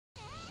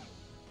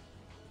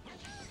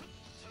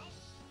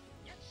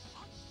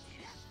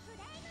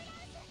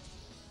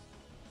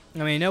I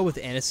mean, I know with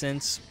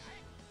Innocence,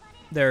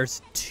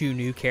 there's 2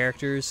 new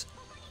characters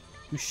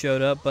who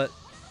showed up, but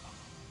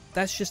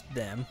that's just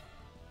them.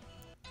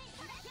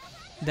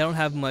 They don't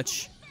have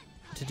much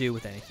to do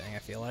with anything, I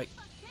feel like.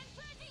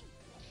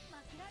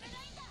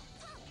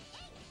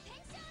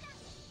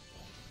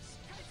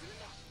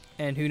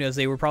 And who knows,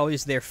 they were probably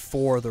just there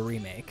for the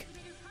remake.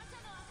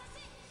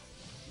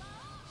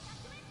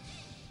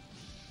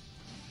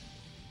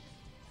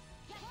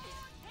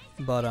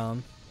 But,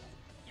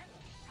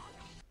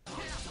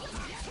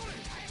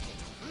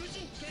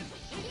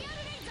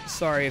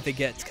 sorry if it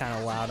gets kind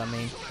of loud. I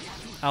mean,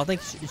 I don't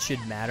think it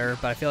should matter,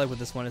 but I feel like with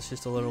this one it's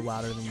just a little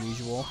louder than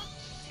usual.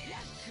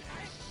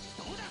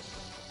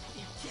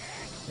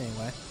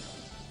 Anyway.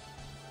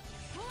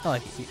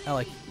 I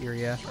like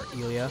Iria, or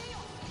Ilia.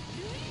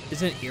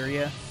 Isn't it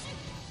Iria?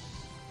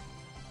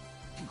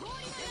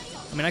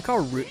 I mean, I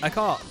call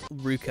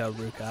Ruka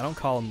Ruka. I don't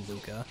call him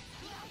Luca.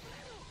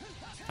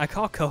 I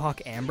call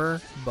Kohawk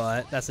Amber,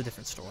 but that's a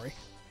different story.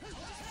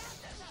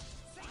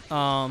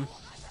 Yeah,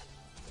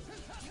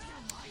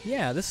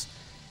 this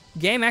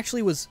game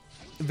actually was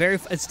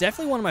it's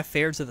definitely one of my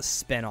favorites of the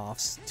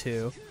spin-offs,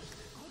 too.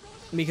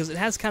 Because it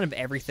has kind of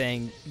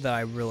everything that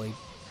I really,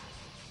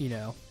 you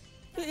know,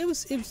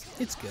 it's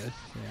good,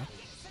 you know.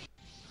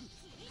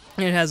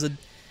 And it has a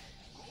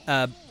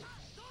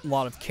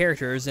lot of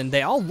characters, and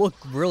they all look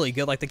really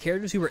good. Like, the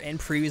characters who were in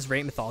previous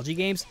Radiant Mythology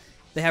games,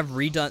 they have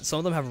redone, some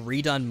of them have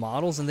redone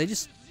models, and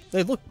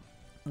they look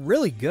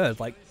really good.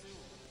 Like,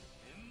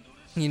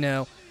 you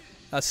know,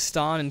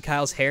 Ston and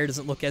Kyle's hair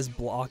doesn't look as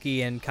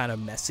blocky and kind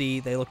of messy.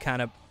 They look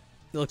kind of,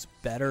 it looks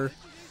better.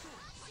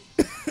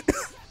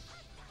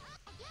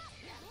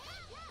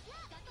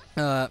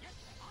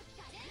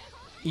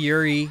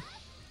 Yuri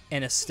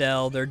and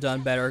Estelle, they're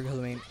done better, because,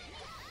 I mean,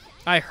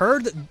 I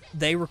heard that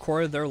they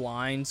recorded their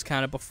lines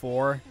kind of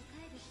before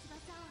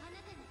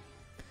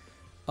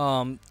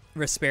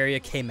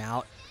Vesperia came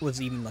out,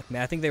 was even like,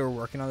 man, I think they were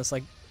working on this,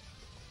 like,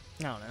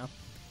 I don't know.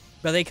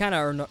 But they kind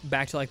of are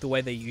back to, like, the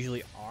way they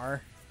usually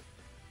are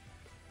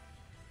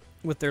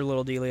with their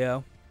little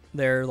dealio.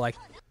 They're, like,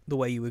 the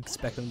way you would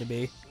expect them to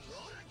be.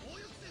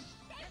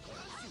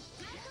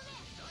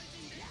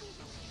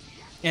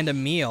 And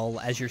Emil,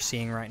 as you're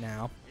seeing right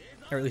now,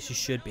 or at least you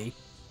should be,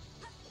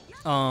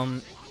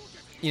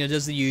 you know,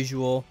 does the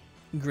usual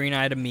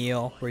green-eyed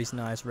Emil, where he's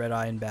nice,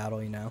 red-eye in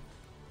battle, you know.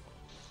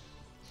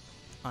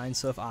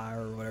 Einsuf Eye,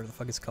 or whatever the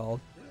fuck it's called.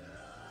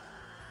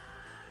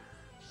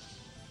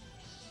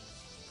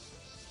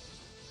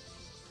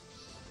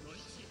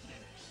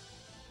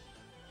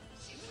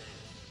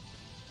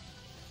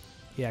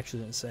 He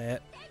actually didn't say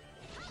it.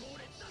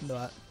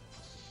 But,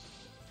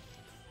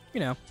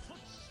 you know,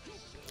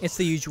 it's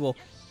the usual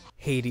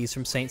Hades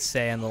from Saint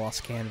Seiya and the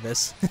Lost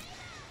Canvas.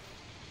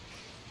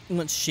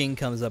 Once Shing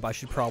comes up, I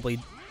should probably...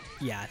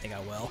 Yeah, I think I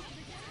will.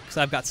 Because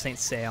I've got Saint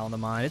Seiya on the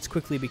mind. It's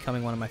quickly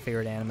becoming one of my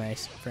favorite anime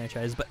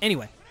franchises. But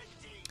anyway.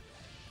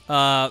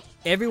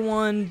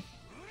 Everyone...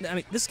 I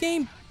mean, this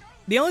game...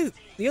 The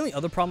only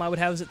other problem I would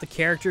have is that the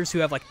characters who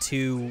have, like, a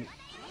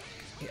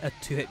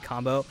two-hit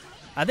combo...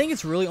 I think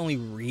it's really only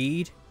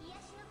Reed.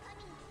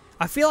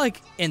 I feel like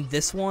in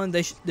this one,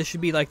 this should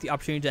be, like, the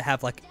opportunity to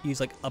have, like, use,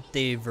 like,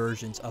 updated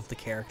versions of the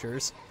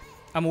characters.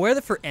 I'm aware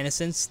that for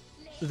Innocence,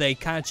 they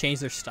kind of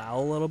changed their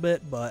style a little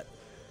bit, but...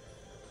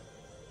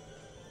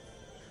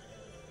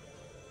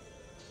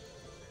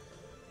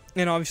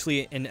 And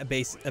obviously, in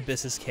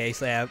Abyss's case,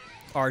 they have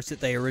arts that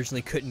they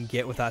originally couldn't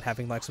get without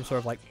having, like, some sort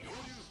of, like,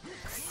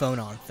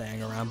 phone-on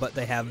thing around, but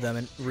they have them,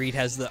 and Reed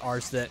has the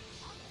arts that,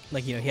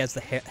 like, you know, he has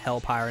the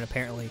Hellpire, and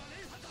apparently...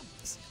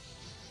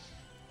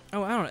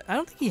 Oh, I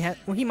don't think he had...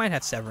 Well, he might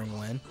have Severing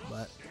Wind,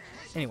 but...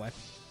 Anyway.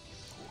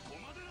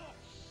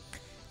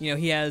 You know,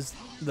 he has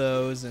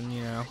those, and,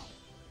 you know...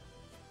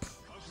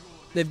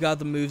 They've got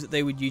the moves that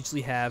they would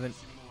usually have, and...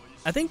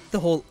 I think the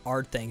whole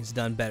art thing's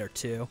done better,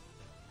 too.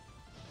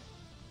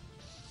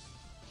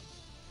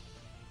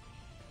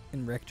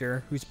 And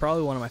Richter, who's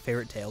probably one of my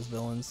favorite Tales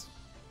villains.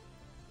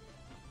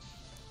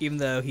 Even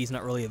though he's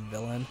not really a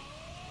villain.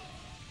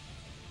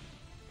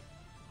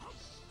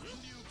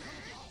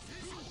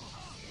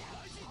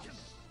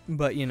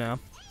 But, you know,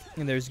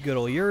 and there's good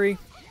old Yuri.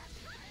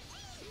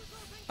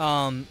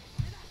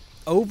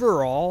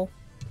 Overall,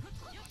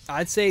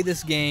 I'd say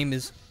this game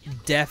is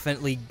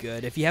definitely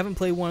good. If you haven't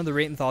played one of the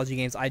Radiant Mythology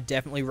games, I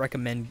definitely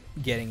recommend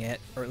getting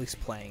it, or at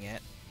least playing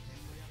it.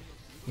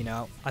 You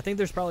know, I think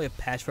there's probably a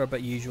patch for it,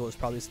 but usual is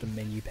probably just a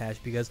menu patch,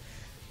 because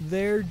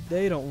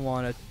they don't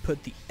want to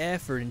put the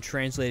effort in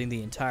translating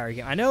the entire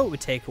game. I know it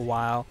would take a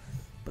while,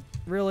 but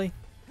really?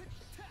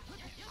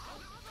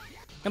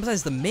 And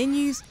besides, the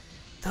menus...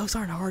 Those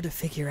aren't hard to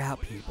figure out,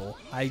 people.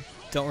 I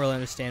don't really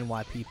understand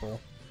why people,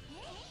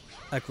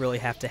 like, really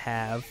have to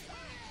have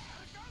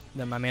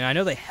them. I mean, I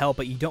know they help,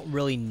 but you don't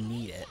really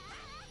need it.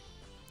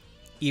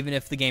 Even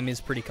if the game is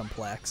pretty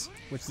complex,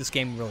 which this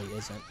game really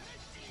isn't.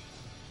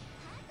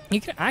 You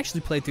can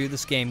actually play through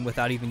this game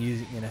without even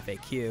using an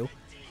FAQ.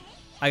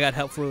 I got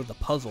help for the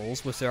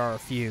puzzles, which there are a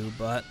few,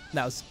 but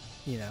that was,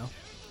 you know,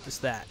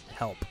 just that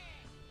help.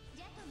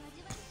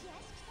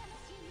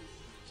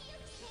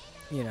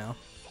 you know.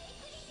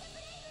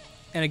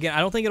 And again, I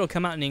don't think it'll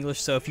come out in English,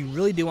 so if you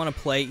really do want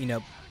to play, you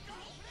know,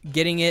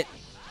 getting it,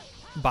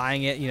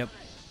 buying it, you know,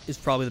 is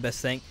probably the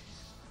best thing.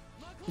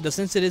 Though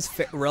since it is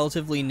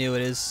relatively new,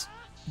 it is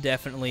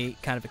definitely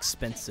kind of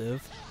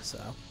expensive, so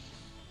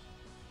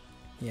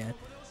yeah.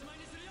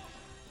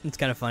 It's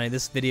kind of funny.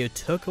 This video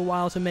took a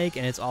while to make,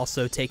 and it's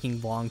also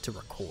taking long to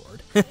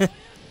record.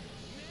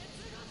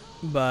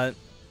 But,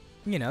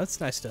 you know, it's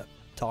nice to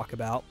talk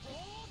about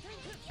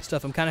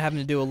stuff. I'm kind of having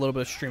to do a little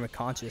bit of stream of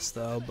conscious,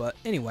 though. But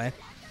anyway,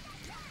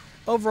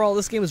 overall,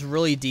 this game was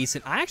really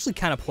decent. I actually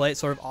kind of play it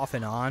sort of off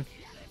and on.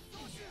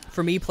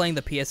 For me, playing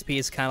the PSP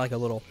is kind of like a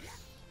little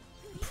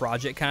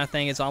project kind of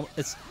thing. It's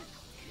because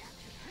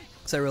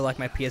I really like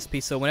my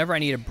PSP. So whenever I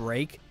need a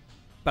break,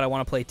 but I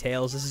want to play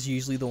Tales, this is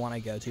usually the one I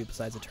go to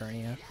besides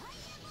Eternia.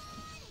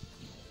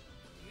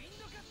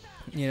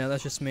 You know,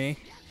 that's just me.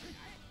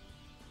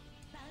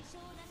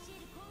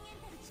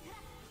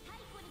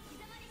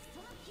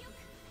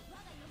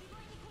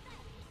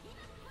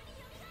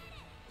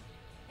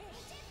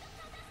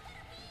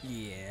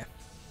 Yeah.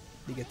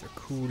 They get their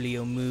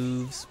coolio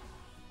moves.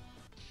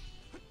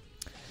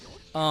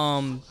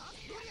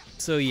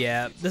 So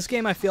yeah, this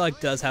game I feel like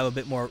does have a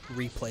bit more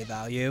replay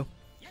value.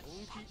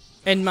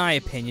 In my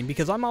opinion,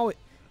 because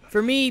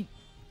for me,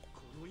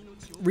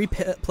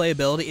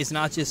 replayability is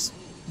not just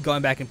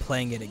going back and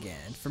playing it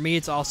again. For me,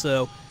 it's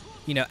also,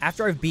 you know,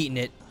 after I've beaten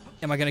it,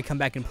 am I going to come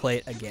back and play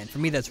it again? For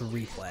me, that's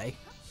replay.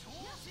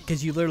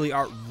 Because you literally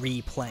are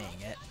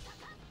replaying it.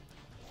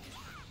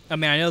 I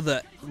mean, I know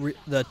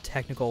the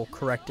technical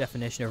correct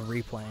definition of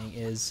replaying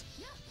is,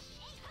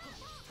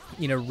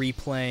 you know,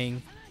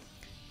 replaying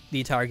the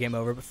entire game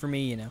over. But for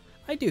me, you know,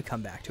 I do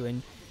come back to it.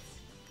 And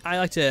I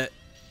like to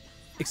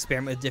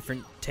experiment with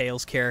different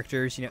Tales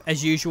characters. You know,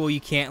 as usual,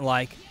 you can't,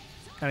 like,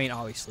 I mean,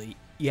 obviously,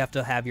 you have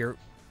to have your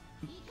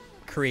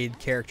created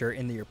character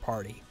in your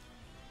party.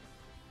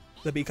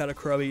 That'd be kind of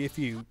crummy if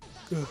you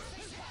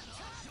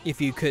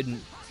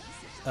couldn't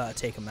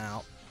take them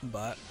out,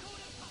 but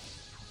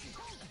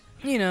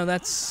you know,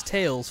 that's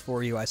Tales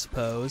for you, I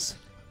suppose.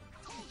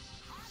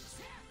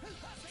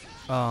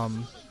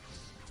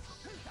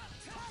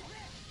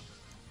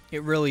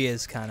 It really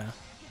is kind of,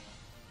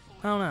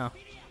 I don't know.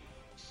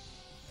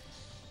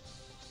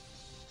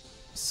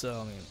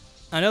 So, I mean,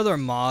 I know there are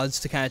mods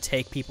to kind of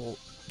take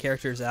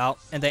characters out,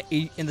 and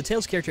the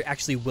Tales character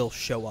actually will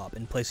show up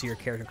in place of your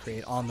character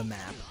created on the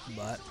map,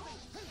 but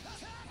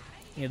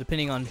you know,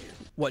 depending on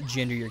what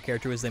gender your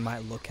character is, they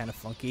might look kind of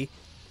funky.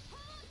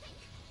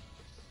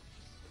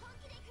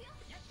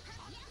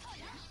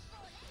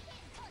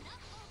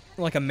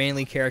 Like a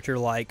mainly character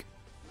like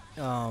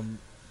Will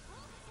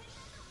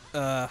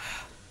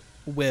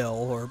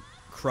or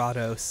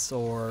Kratos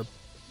or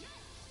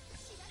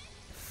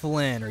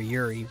Flynn or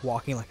Yuri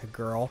walking like a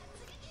girl.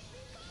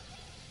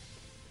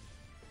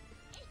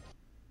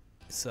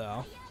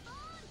 So,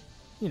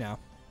 you know.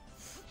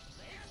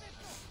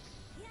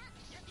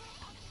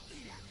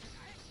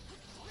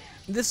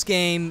 This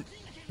game,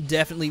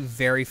 definitely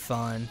very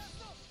fun.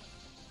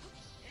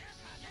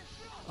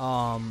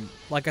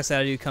 Like I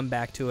said, I do come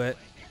back to it.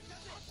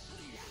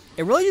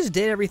 It really just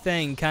did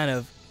everything kind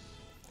of,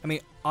 I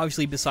mean,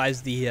 obviously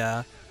besides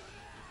the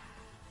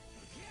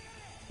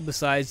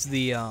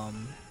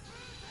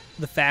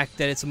fact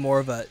that it's more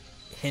of a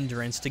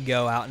hindrance to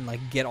go out and like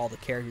get all the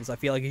characters. I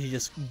feel like you should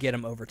just get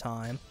them over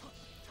time,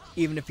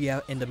 even if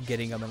you end up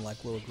getting them in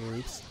like little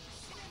groups.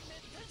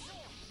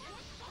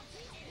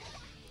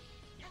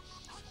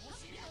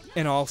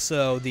 And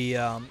also the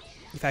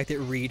fact that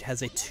Reed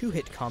has a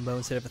 2-hit combo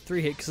instead of a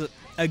 3-hit. Because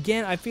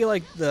again, I feel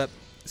like the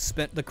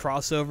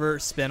crossover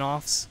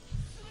spinoffs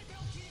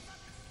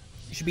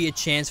should be a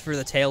chance for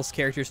the Tales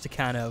characters to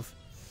kind of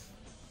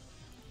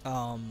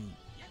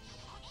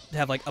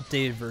have like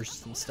updated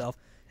versions and stuff.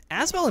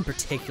 Asbel in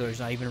particular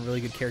is not even a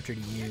really good character to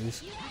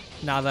use.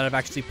 Now that I've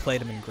actually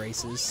played him in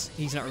Graces,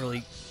 he's not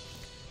really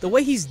the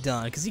way he's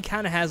done, because he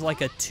kind of has like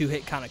a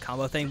 2-hit kind of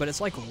combo thing, but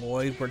it's like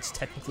Lloyd where it's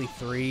technically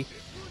 3,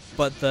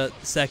 but the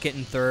second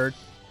and third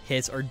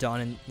hits are done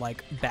in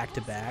like back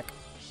to back.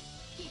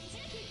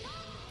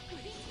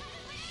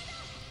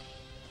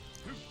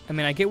 I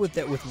mean, I get with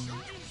that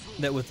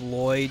with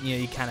Lloyd, you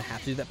know, you kind of have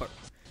to do that, but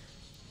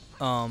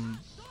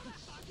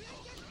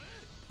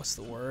what's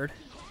the word?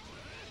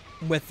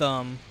 With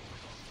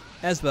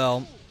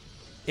Asbel,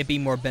 it'd be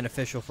more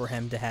beneficial for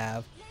him to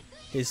have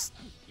his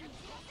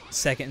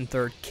second and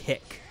third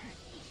kick.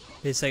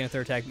 His second and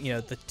third attack, you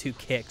know, the 2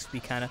 kicks be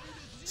kind of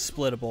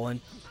splittable and,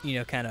 you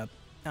know, kind of,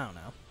 I don't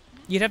know.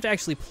 You'd have to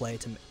actually play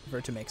for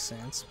it to make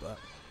sense, but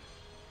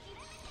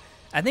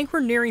I think we're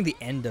nearing the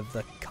end of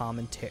the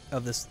commentary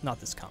of this, not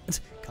this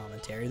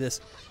commentary, this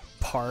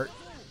part,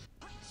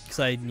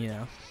 because you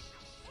know,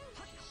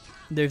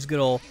 there's good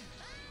old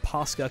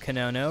Posca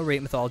Kanono,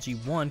 Rate Mythology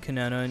 1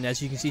 Kanono, and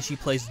as you can see, she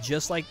looks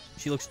just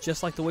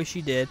like the way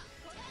she did.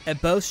 At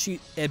best, she's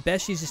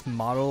just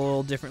modeled a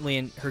little differently,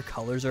 and her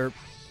colors are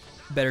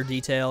better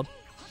detailed,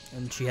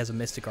 and she has a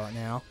mystic art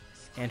now,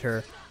 and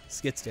her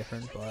skit's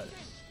different, but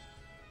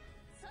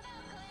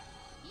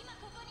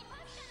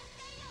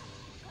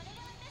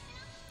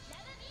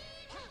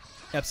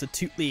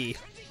Absolutely.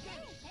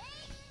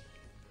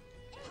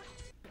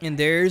 And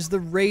there's the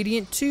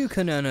Radiant 2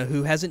 Kanona,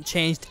 who hasn't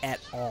changed at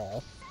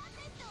all.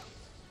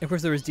 Of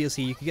course, there was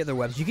DLC. You could get their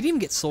weapons. You could even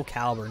get Soul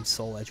Calibur and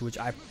Soul Edge, which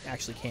I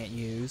actually can't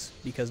use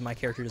because my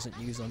character doesn't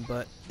use them,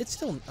 but it's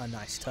still a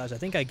nice touch. I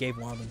think I gave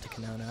one of them to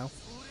Kanono.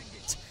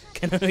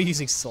 Kanono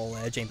using Soul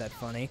Edge, ain't that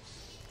funny?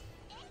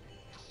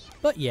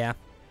 But yeah.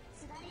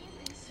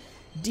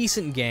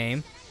 Decent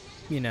game,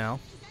 you know.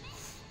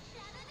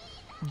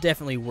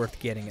 Definitely worth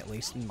getting, at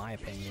least in my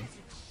opinion.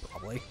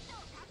 Probably.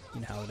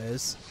 You know how it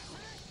is.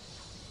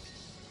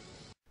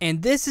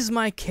 And this is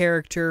my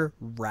character,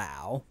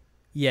 Ryo.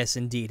 Yes,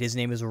 indeed. His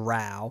name is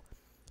Ryo.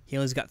 He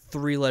only's got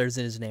 3 letters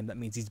in his name. That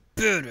means he's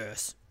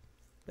badass.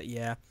 But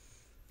yeah.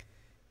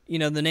 You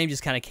know, the name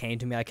just kind of came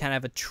to me. I kind of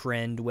have a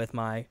trend with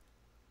my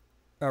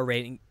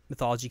rating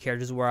mythology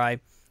characters where I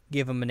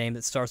give them a name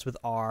that starts with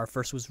R.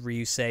 First was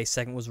Ryusei,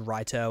 second was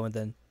Raito, and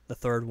then the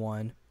third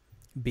one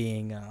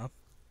being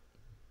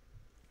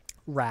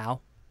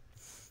Ryo.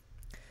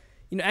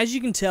 You know, as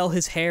you can tell,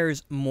 his hair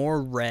is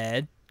more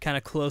red, kind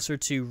of closer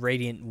to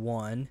Radiant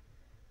 1.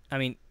 I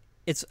mean,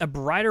 it's a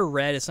brighter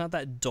red. It's not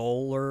that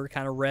duller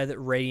kind of red that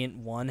Radiant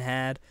 1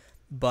 had,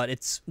 but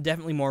it's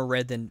definitely more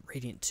red than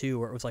Radiant 2,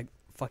 where it was like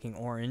fucking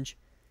orange.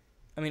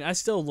 I mean, I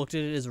still looked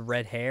at it as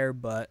red hair,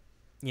 but,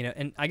 you know,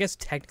 and I guess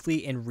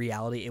technically in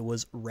reality it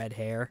was red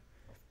hair.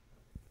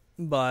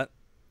 But,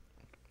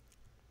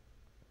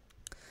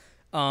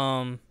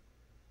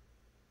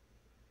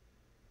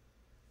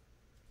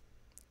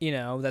 you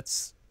know,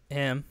 that's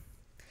him.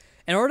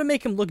 In order to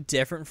make him look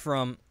different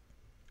from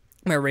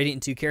my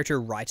Radiant 2 character,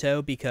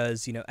 Raito,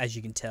 because, you know, as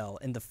you can tell,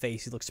 in the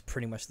face, he looks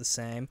pretty much the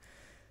same.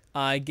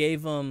 I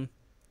gave him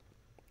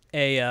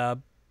I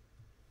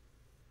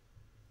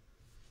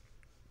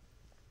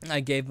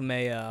gave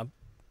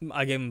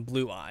him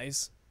blue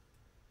eyes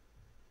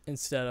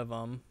instead of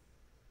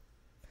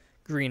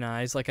green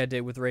eyes like I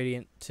did with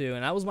Radiant 2,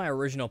 and that was my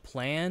original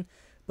plan.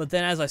 But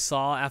then as I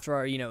saw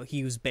after, you know,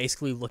 he was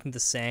basically looking the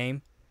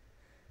same,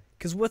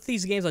 because with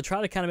these games I try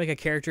to kind of make a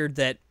character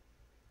that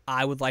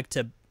I would like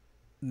to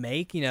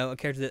make, you know, a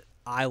character that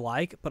I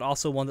like, but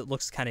also one that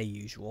looks kind of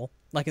usual,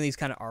 like in these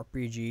kind of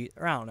RPG,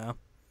 or I don't know.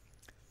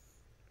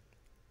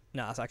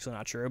 No, that's actually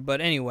not true.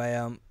 But anyway,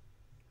 I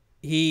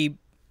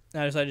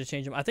decided to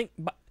change him. I think,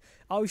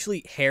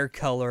 obviously, hair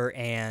color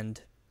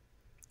and,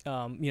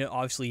 you know,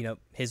 obviously, you know,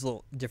 his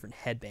little different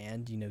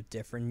headband, you know,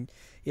 different.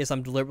 Yes,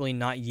 I'm deliberately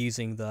not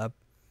using the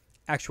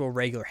actual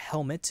regular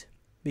helmet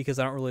because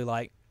I don't really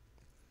like,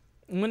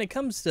 when it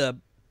comes to,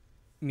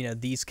 you know,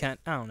 these kind,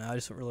 I don't know, I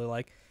just don't really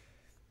like.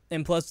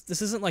 And plus,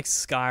 this isn't like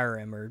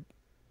Skyrim or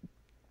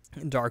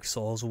Dark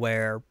Souls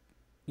where,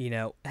 you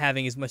know,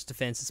 having as much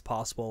defense as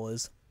possible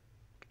is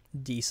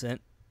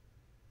decent.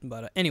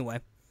 But anyway,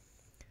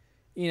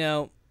 you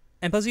know,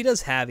 and plus he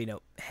does have, you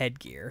know,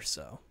 headgear,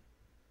 so.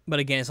 But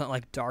again, it's not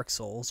like Dark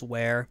Souls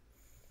where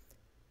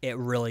it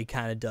really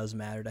kind of does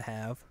matter to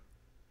have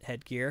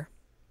headgear.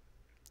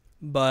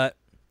 But,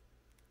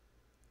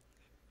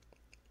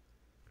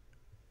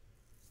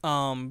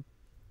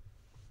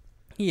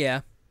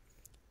 yeah.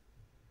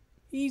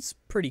 He's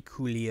pretty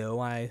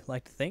coolio, I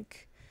like to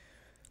think.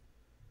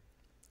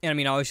 And I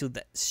mean, obviously,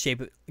 the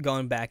shape,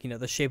 going back, you know,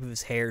 the shape of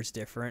his hair is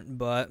different,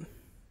 but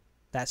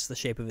that's the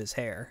shape of his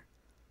hair.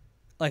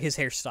 Like his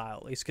hairstyle,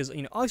 at least, because,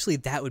 you know, obviously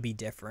that would be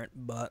different,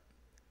 but,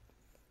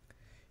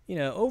 you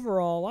know,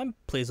 overall, I'm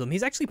pleased with him.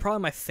 He's actually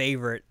probably my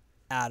favorite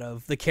out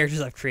of the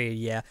characters I've created,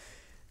 yeah.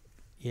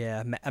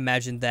 Yeah,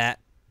 imagine that.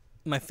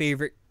 My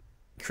favorite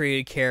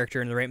created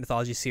character in the Rate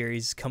Mythology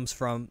series comes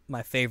from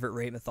my favorite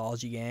Rate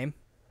Mythology game.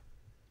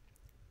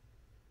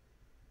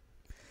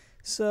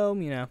 So,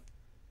 you know.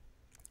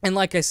 And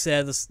like I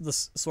said,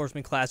 the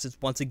swordsman class is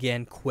once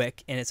again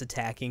quick and it's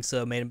attacking,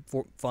 so it made him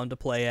fun to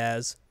play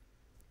as.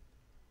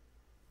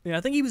 You know,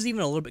 I think he was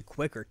even a little bit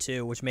quicker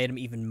too, which made him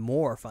even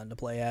more fun to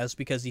play as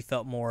because he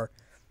felt more.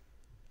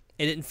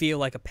 It didn't feel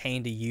like a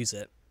pain to use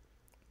it.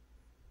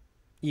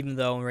 Even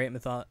though in Rate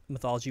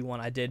Mythology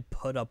 1 I did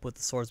put up with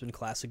the swordsman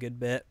class a good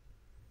bit.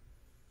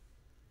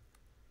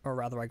 Or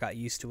rather, I got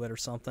used to it or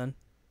something.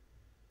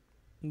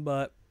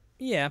 But,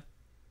 yeah.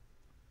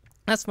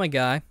 That's my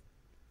guy.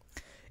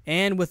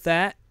 And with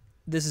that,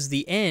 this is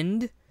the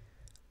end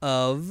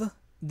of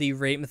the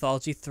Rate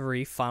Mythology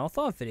 3 Final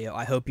Thought video.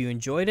 I hope you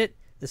enjoyed it.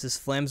 This is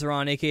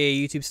Flamzeron, aka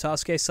YouTube's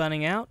Tosuke,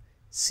 signing out.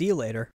 See you later.